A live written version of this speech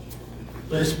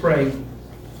Let us pray.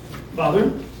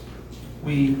 Father,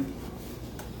 we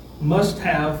must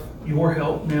have your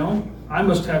help now. I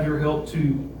must have your help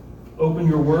to open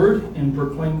your word and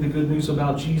proclaim the good news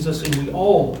about Jesus, and we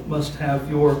all must have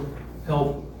your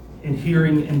help in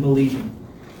hearing and believing.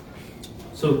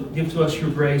 So give to us your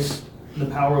grace and the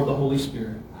power of the Holy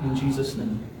Spirit. In Jesus'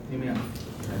 name, amen.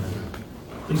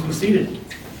 Please be seated.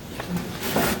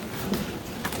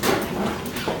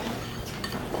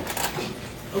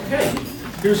 Okay,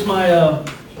 here's my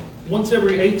once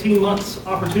every 18 months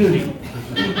opportunity.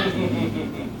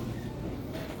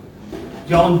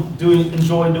 Y'all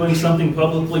enjoy doing something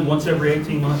publicly once every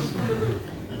 18 months?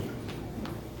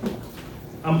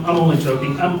 I'm only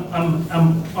joking.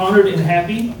 I'm honored and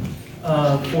happy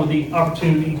for the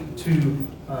opportunity to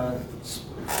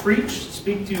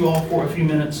speak to you all for a few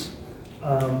minutes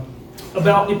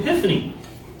about Epiphany.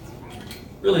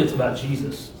 Really, it's about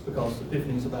Jesus, because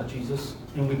Epiphany is about Jesus.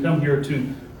 And we come here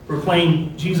to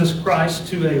proclaim Jesus Christ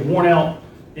to a worn-out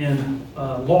and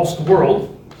lost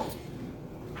world.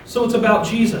 So it's about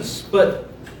Jesus.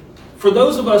 But for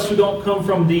those of us who don't come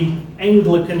from the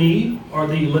Anglican-y or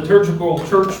the liturgical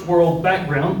church world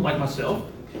background, like myself,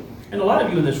 and a lot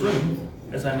of you in this room,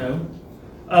 as I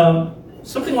know,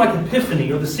 something like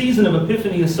Epiphany, or the season of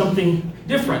Epiphany, is something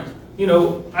different. You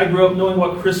know, I grew up knowing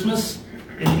what Christmas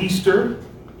and Easter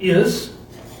is,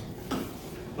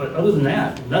 but other than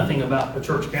that, nothing about the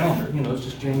church calendar. You know, it's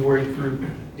just January through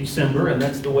December, and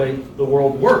that's the way the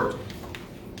world worked.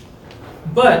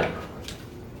 But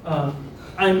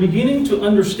I'm beginning to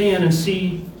understand and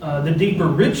see the deeper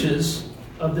riches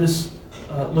of this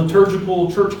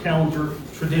liturgical church calendar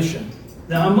tradition.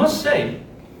 Now, I must say,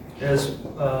 as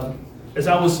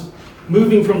I was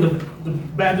moving from the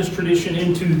Baptist tradition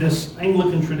into this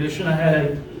Anglican tradition, I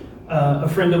had a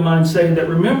friend of mine say that,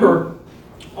 remember,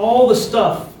 all the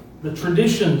stuff, the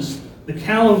traditions, the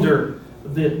calendar,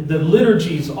 the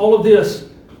liturgies, all of this,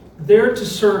 they're to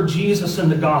serve Jesus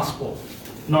and the gospel,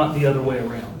 not the other way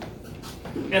around.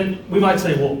 And we might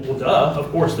say, well, duh,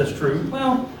 of course that's true.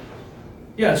 Well,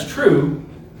 yeah, it's true,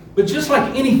 but just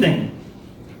like anything,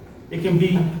 it can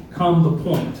become the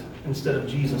point instead of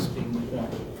Jesus being the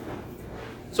point.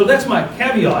 So that's my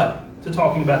caveat to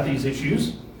talking about these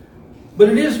issues. But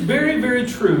it is very, very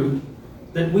true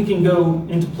that we can go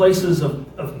into places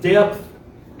of depth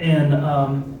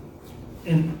and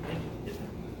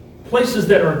places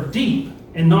that are deep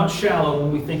and not shallow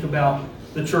when we think about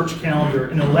the church calendar,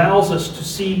 and allows us to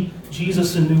see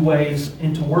Jesus in new ways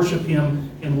and to worship Him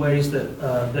in ways that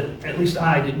at least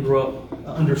I didn't grow up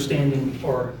understanding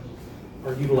or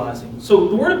utilizing. So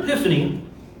the word Epiphany,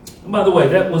 by the way,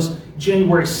 that was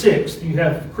January 6th. You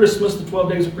have Christmas, the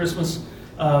 12 days of Christmas,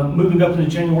 moving up into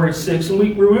January 6th. And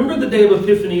we remember the day of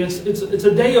Epiphany. It's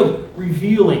a day of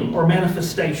revealing or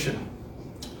manifestation.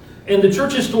 And the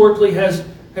church historically has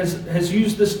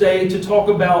used this day to talk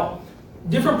about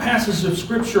different passages of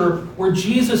Scripture where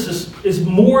Jesus is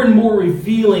more and more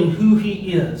revealing who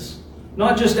He is.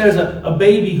 Not just as a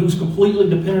baby who's completely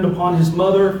dependent upon his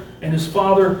mother and his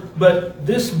father, but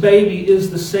this baby is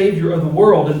the Savior of the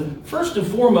world. And first and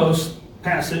foremost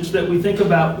passage that we think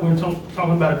about when we're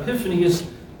talking about Epiphany is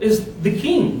the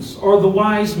kings or the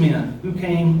wise men who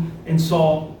came and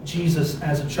saw Jesus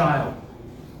as a child.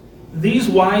 These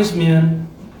wise men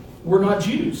were not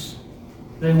Jews.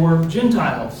 They were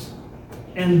Gentiles.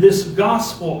 And this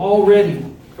gospel already,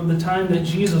 from the time that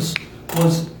Jesus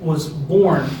was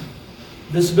born,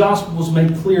 this gospel was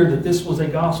made clear that this was a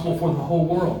gospel for the whole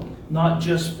world, not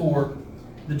just for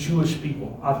the Jewish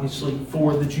people, obviously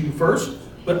for the Jew first,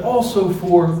 but also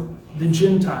for the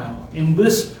Gentile. And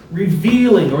this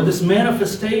revealing or this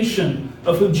manifestation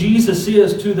of who Jesus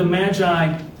is to the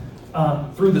Magi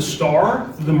through the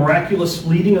star, through the miraculous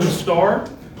leading of the star,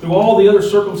 through all the other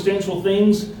circumstantial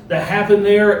things that happened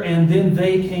there, and then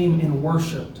they came and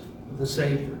worshiped the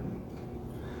Savior.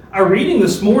 Our reading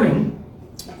this morning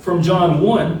from John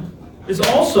 1 is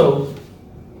also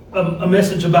a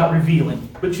message about revealing.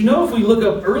 But you know, if we look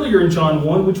up earlier in John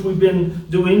 1, which we've been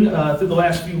doing through the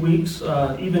last few weeks,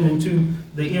 even into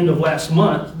the end of last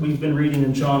month, we've been reading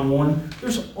in John 1.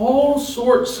 There's all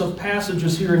sorts of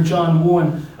passages here in John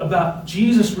 1 about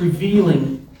Jesus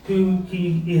revealing who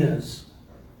He is.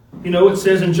 You know, it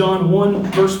says in John 1,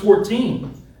 verse 14,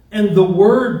 "And the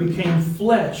Word became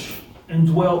flesh and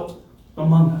dwelt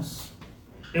among us."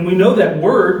 And we know that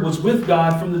Word was with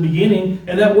God from the beginning,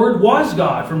 and that Word was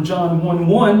God from John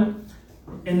 1:1.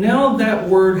 And now that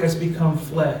Word has become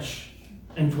flesh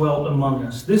and dwelt among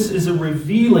us. This is a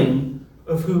revealing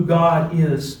of who God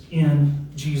is in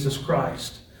Jesus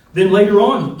Christ. Then later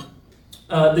on,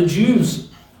 the Jews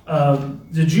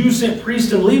The Jews sent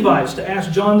priests and Levites to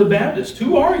ask John the Baptist,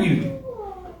 "Who are you?"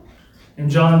 And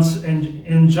John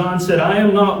said, "I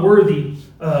am not worthy.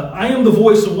 I am the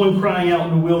voice of one crying out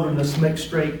in the wilderness, make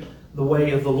straight the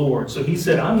way of the Lord." So he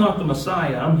said, "I'm not the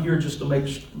Messiah. I'm here just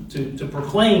to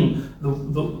proclaim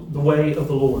the way of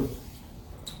the Lord."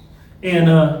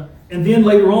 And then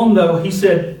later on, though, he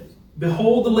said,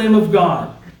 "Behold the Lamb of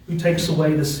God who takes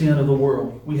away the sin of the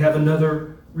world." We have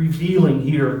another revealing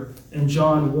here in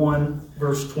John 1,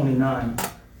 verse 29.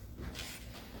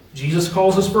 Jesus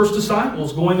calls his first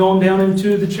disciples, going on down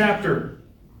into the chapter.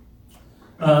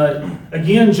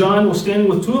 Again, John was standing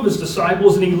with two of his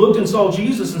disciples, and he looked and saw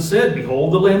Jesus and said,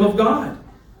 "Behold the Lamb of God."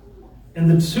 And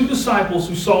the two disciples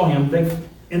who saw him,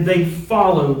 they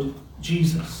followed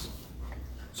Jesus.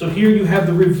 So here you have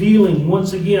the revealing,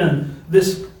 once again,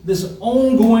 this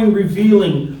ongoing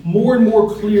revealing more and more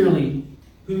clearly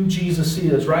who Jesus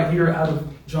is, right here out of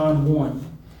John 1.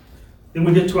 Then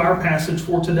we get to our passage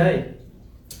for today.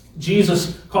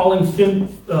 Jesus calling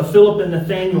Philip and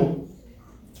Nathanael.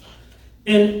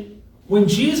 And when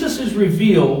Jesus is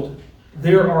revealed,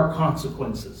 there are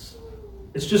consequences.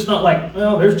 It's just not like,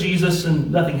 well, there's Jesus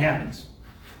and nothing happens.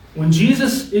 When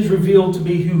Jesus is revealed to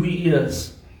be who he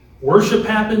is, worship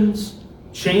happens,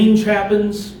 change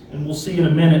happens, and we'll see in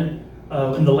a minute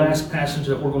in the last passage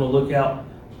that we're going to look at,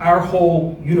 our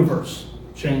whole universe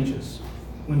changes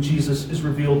when Jesus is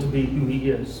revealed to be who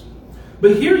he is.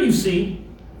 But here you see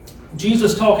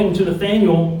Jesus talking to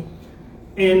Nathanael,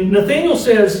 and Nathanael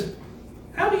says,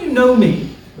 "How do you know me?"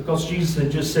 Because Jesus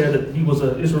had just said that he was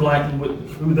an Israelite with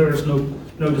who there is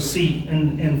no deceit.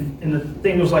 And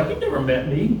Nathanael's like, "You've never met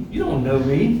me. You don't know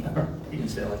me." He didn't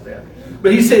say it like that.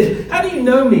 But he says, "How do you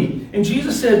know me?" And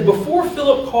Jesus said, "Before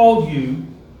Philip called you,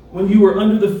 when you were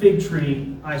under the fig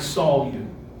tree, I saw you."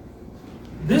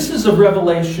 This is a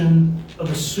revelation of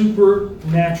the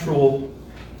supernatural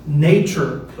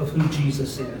nature of who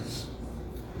Jesus is.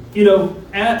 You know,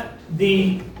 at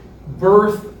the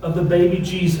birth of the baby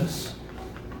Jesus,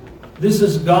 this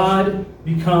is God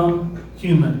become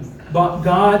human.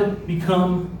 God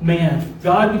become man.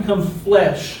 God become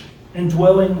flesh and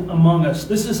dwelling among us.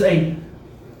 This is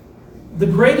the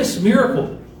greatest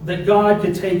miracle that God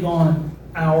could take on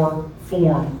our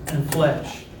form and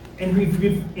flesh. And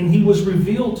he was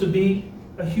revealed to be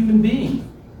a human being,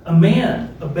 a man,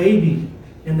 a baby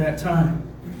in that time.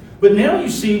 But now you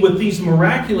see with these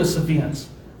miraculous events,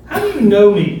 how do you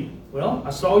know me? Well,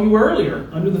 I saw you earlier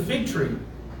under the fig tree.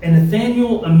 And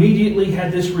Nathanael immediately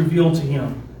had this revealed to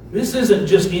him. This isn't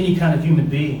just any kind of human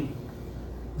being.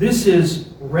 This is,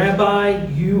 "Rabbi,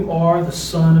 you are the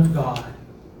Son of God.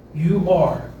 You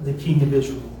are the King of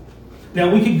Israel." Now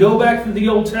we could go back through the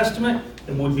Old Testament,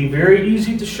 and it would be very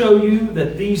easy to show you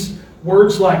that these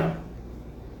words like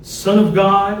Son of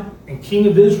God and King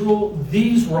of Israel,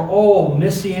 these were all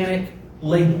messianic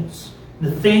labels.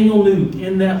 Nathanael knew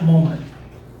in that moment,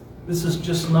 this is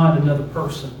just not another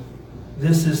person.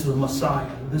 This is the Messiah.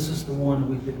 This is the one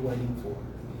we've been waiting for.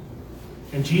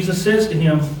 And Jesus says to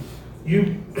him,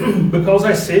 because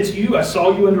I said to you, I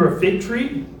saw you under a fig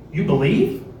tree, you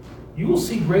believe? You will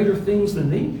see greater things than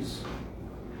these.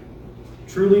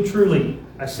 Truly, truly,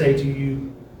 I say to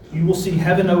you, you will see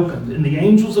heaven opened and the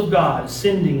angels of God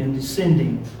ascending and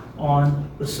descending on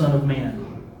the Son of Man.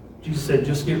 Jesus said,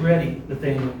 just get ready,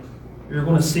 Nathanael. You're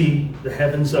going to see the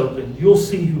heavens open. You'll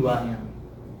see who I am.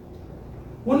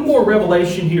 One more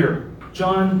revelation here.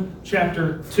 John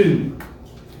chapter 2.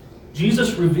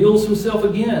 Jesus reveals himself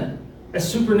again as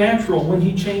supernatural when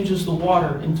he changes the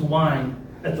water into wine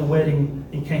at the wedding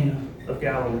in Cana of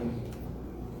Galilee.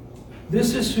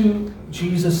 This is who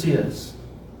Jesus is.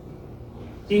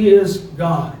 He is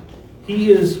God.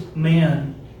 He is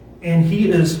man. And he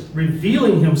is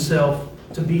revealing himself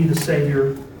to be the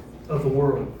Savior of the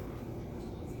world.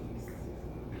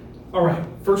 All right,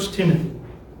 1 Timothy.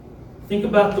 Think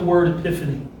about the word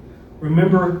Epiphany.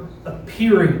 Remember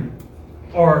appearing,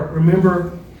 or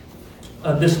remember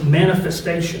this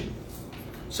manifestation.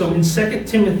 So in 2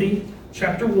 Timothy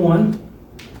chapter 1,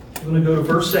 I'm going to go to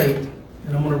verse 8,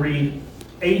 and I'm going to read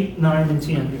 8, 9, and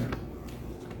 10 here.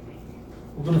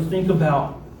 We're going to think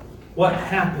about what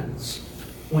happens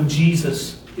when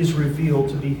Jesus is revealed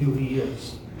to be who he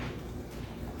is.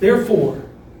 Therefore,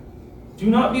 do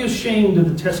not be ashamed of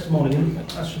the testimony.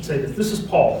 I should say this. This is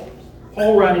Paul.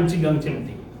 Paul writing to young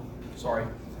Timothy. Sorry.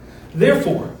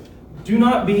 Therefore, do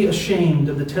not be ashamed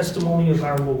of the testimony of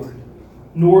our Lord,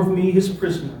 nor of me his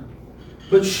prisoner,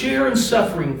 but share in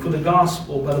suffering for the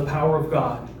gospel by the power of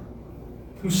God,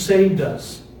 who saved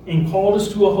us and called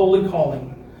us to a holy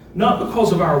calling, not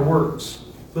because of our works,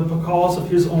 but because of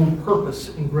his own purpose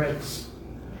and grace,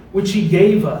 which he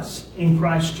gave us in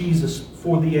Christ Jesus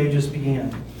before the ages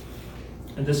began.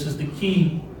 And this is the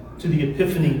key to the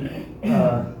Epiphany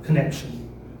connection.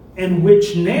 And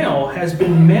which now has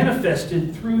been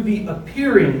manifested through the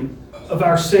appearing of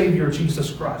our Savior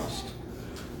Jesus Christ,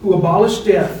 who abolished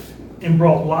death and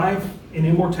brought life and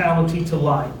immortality to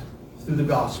light through the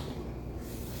gospel.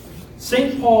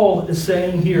 St. Paul is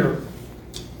saying here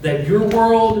that your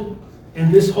world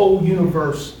and this whole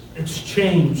universe, it's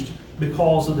changed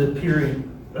because of the appearing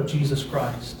of Jesus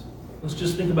Christ. Let's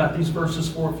just think about these verses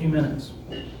for a few minutes.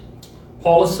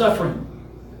 Paul is suffering.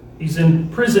 He's in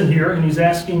prison here, and he's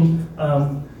asking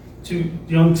to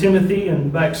young Timothy,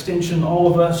 and by extension all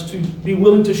of us, to be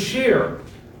willing to share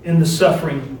in the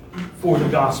suffering for the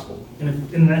gospel.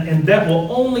 And that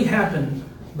will only happen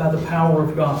by the power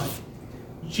of God.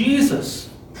 Jesus,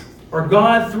 or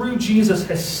God through Jesus,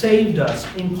 has saved us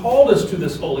and called us to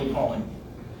this holy calling.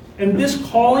 And this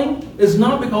calling is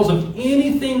not because of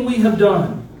anything we have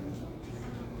done.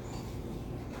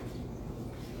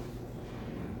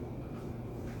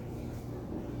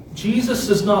 Jesus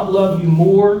does not love you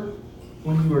more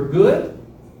when you are good,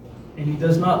 and he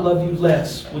does not love you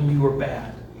less when you are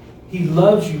bad. He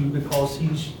loves you because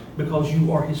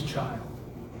you are his child.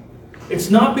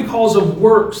 It's not because of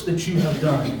works that you have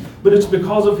done, but it's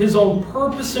because of his own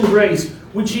purpose and grace,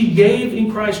 which he gave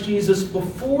in Christ Jesus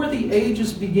before the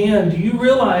ages began. Do you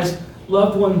realize,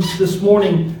 loved ones, this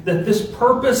morning, that this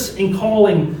purpose and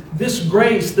calling, this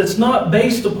grace that's not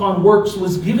based upon works,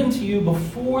 was given to you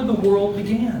before the world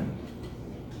began?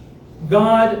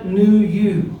 God knew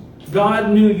you.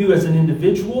 God knew you as an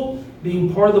individual,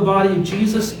 being part of the body of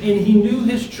Jesus, and he knew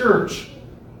his church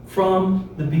from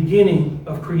the beginning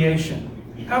of creation.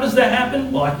 How does that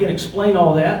happen? Well, I can't explain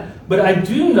all that, but I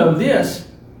do know this.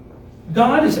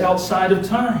 God is outside of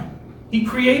time. He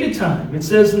created time. It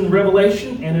says in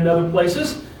Revelation and in other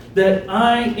places that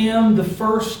I am the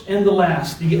first and the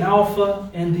last, the Alpha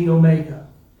and the Omega.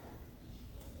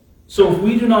 So if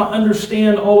we do not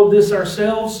understand all of this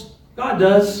ourselves, God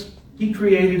does. He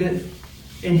created it,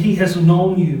 and he has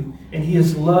known you, and he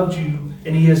has loved you,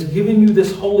 and he has given you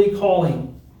this holy calling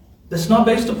that's not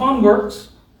based upon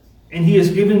works. And he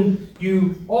has given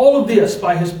you all of this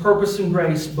by his purpose and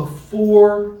grace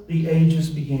before the ages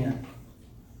began.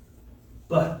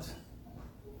 But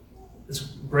as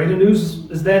great a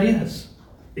news as that is,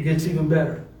 it gets even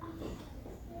better.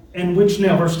 And which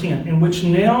now, verse 10, and which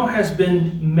now has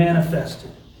been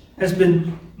manifested, has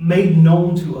been made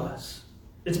known to us.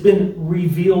 It's been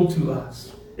revealed to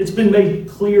us. It's been made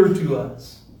clear to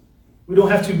us. We don't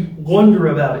have to wonder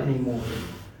about it anymore.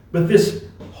 But this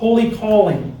holy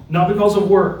calling, not because of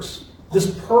works,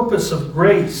 this purpose of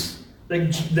grace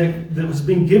that was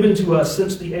being given to us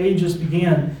since the ages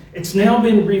began, it's now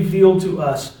been revealed to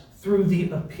us through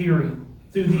the appearing,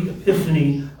 through the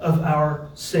epiphany of our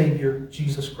Savior,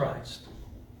 Jesus Christ.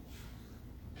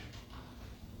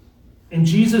 And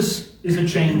Jesus is a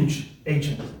change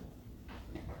agent.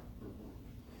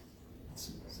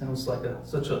 Sounds like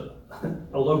such a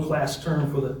low-class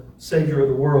term for the Savior of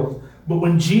the world. But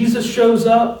when Jesus shows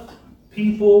up,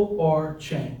 people are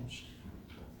changed.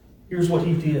 Here's what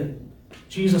he did.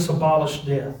 Jesus abolished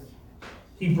death.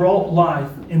 He brought life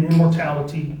and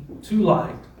immortality to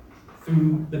light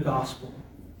through the gospel.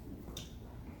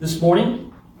 This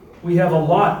morning, we have a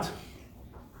lot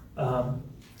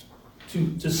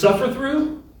to suffer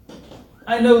through.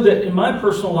 I know that in my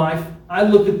personal life, I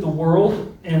look at the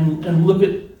world and look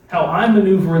at how I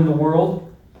maneuver in the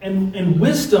world, and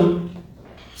wisdom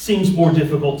seems more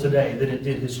difficult today than it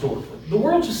did historically. The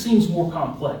world just seems more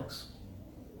complex.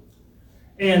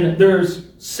 And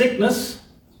there's sickness,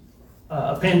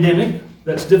 a pandemic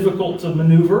that's difficult to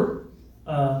maneuver.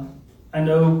 I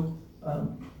know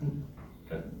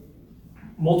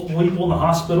multiple people in the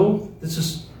hospital. This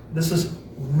is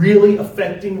really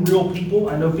affecting real people.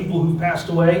 I know people who've passed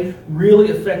away,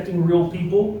 really affecting real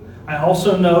people. I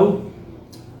also know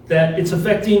that it's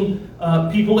affecting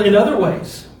people in other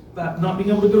ways, by not being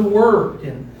able to go to work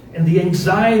and the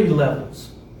anxiety levels.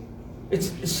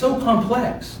 It's so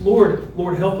complex. Lord,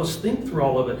 help us think through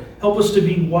all of it. Help us to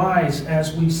be wise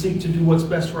as we seek to do what's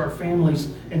best for our families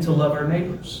and to love our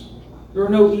neighbors. There are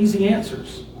no easy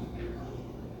answers.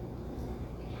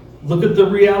 Look at the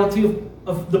reality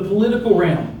of the political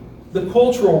realm, the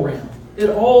cultural realm. It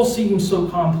all seems so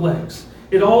complex.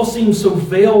 It all seems so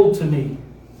veiled to me.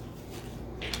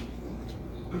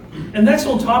 And that's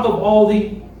on top of all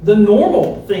the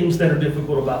normal things that are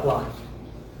difficult about life.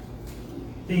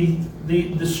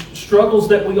 The struggles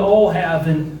that we all have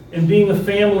in being a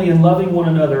family and loving one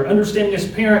another. Understanding as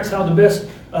parents how to best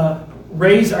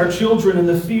raise our children in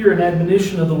the fear and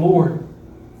admonition of the Lord.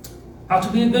 how to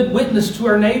be a good witness to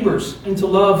our neighbors, and to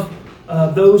love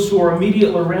those who are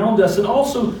immediately around us, and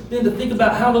also then to think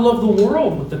about how to love the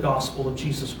world with the gospel of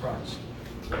Jesus Christ.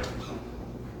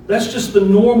 That's just the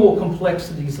normal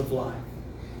complexities of life.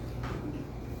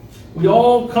 We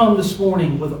all come this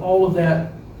morning with all of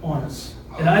that on us.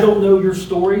 And I don't know your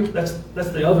story. That's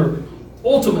the other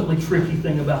ultimately tricky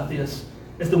thing about this,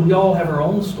 is that we all have our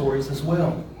own stories as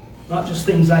well. Not just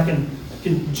things I can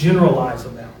generalize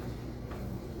about.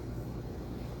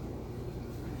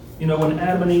 You know, when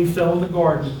Adam and Eve fell in the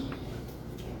garden,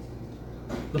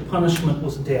 the punishment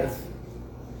was death.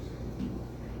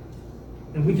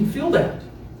 And we can feel that.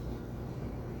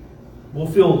 We'll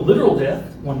feel literal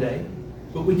death one day,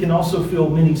 but we can also feel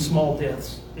many small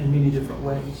deaths in many different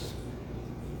ways.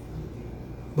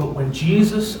 But when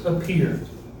Jesus appeared,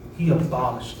 he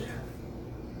abolished death.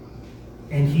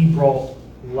 And he brought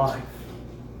life.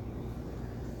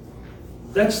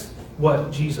 That's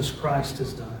what Jesus Christ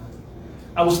has done.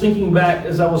 I was thinking back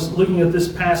as I was looking at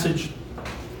this passage.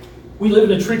 We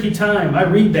live in a tricky time. I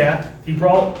read that. He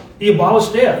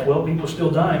abolished death. Well, people are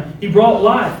still dying. He brought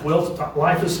life. Well,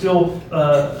 life is still,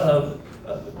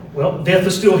 death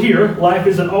is still here. Life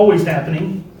isn't always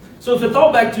happening. So if I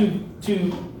thought back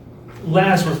to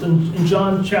Lazarus in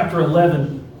John chapter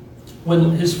 11,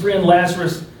 when his friend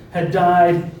Lazarus had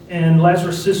died, and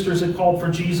Lazarus' sisters had called for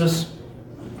Jesus,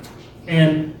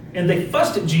 and they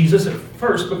fussed at Jesus at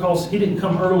first because he didn't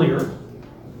come earlier.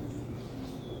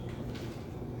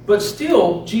 But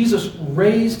still, Jesus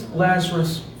raised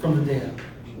Lazarus from the dead.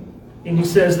 And he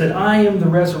says that I am the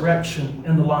resurrection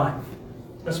and the life.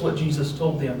 That's what Jesus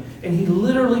told them. And he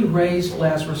literally raised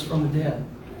Lazarus from the dead.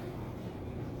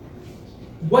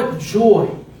 What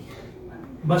joy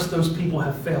must those people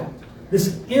have felt?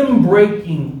 This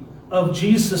inbreaking of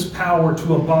Jesus' power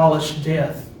to abolish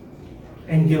death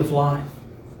and give life.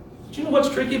 Do you know what's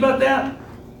tricky about that?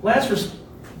 Lazarus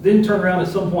didn't turn around at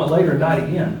some point later and died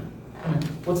again. I mean,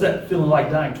 what's that feeling like,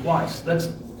 dying twice? That's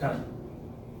kind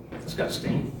of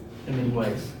sting in many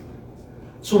ways.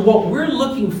 So what we're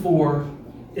looking for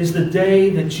is the day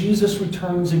that Jesus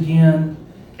returns again,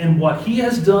 and what he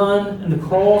has done in the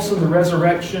cross and the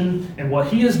resurrection and what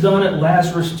he has done at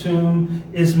Lazarus' tomb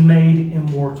is made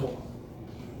immortal.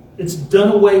 It's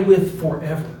done away with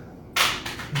forever.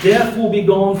 Death will be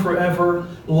gone forever.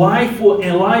 Life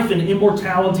and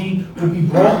immortality will be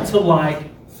brought to light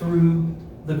through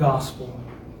the gospel.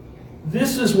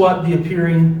 This is what the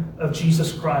appearing of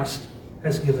Jesus Christ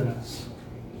has given us.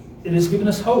 It has given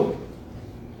us hope.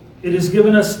 It has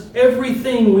given us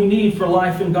everything we need for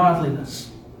life and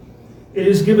godliness. It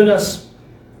has given us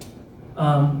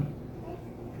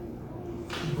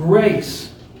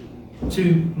grace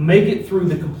to make it through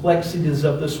the complexities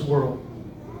of this world.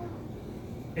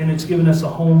 And it's given us a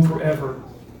home forever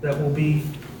that will be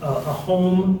a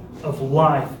home of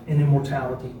life and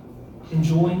immortality.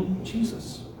 Enjoying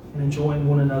Jesus and enjoying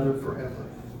one another forever.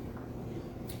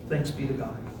 Thanks be to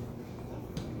God.